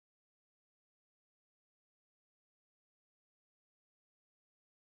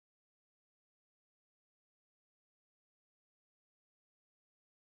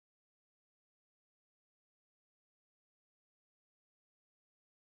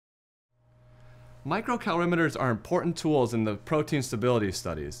Microcalorimeters are important tools in the protein stability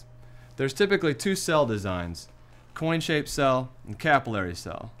studies. There's typically two cell designs, coin-shaped cell and capillary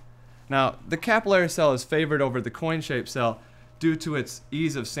cell. Now, the capillary cell is favored over the coin-shaped cell due to its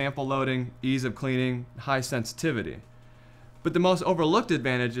ease of sample loading, ease of cleaning, high sensitivity. But the most overlooked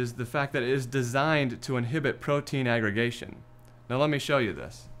advantage is the fact that it is designed to inhibit protein aggregation. Now let me show you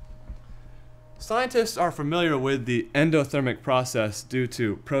this. Scientists are familiar with the endothermic process due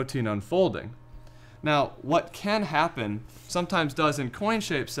to protein unfolding. Now, what can happen, sometimes does in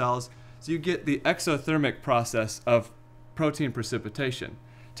coin-shaped cells, is you get the exothermic process of protein precipitation,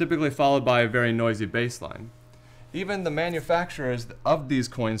 typically followed by a very noisy baseline. Even the manufacturers of these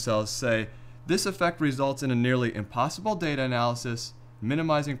coin cells say this effect results in a nearly impossible data analysis.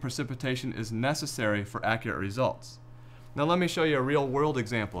 Minimizing precipitation is necessary for accurate results. Now let me show you a real-world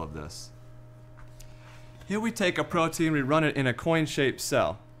example of this. Here we take a protein, we run it in a coin-shaped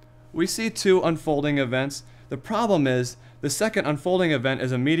cell. We see two unfolding events. The problem is the second unfolding event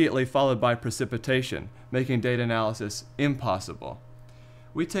is immediately followed by precipitation, making data analysis impossible.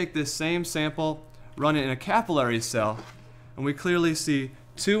 We take this same sample, run it in a capillary cell, and we clearly see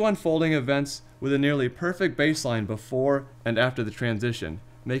two unfolding events with a nearly perfect baseline before and after the transition,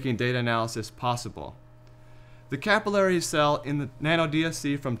 making data analysis possible. The capillary cell in the Nano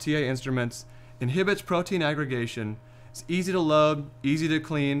DSC from TA Instruments inhibits protein aggregation. It's easy to load, easy to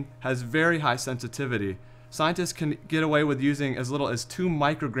clean, has very high sensitivity. Scientists can get away with using as little as 2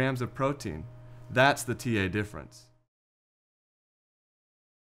 micrograms of protein. That's the TA difference.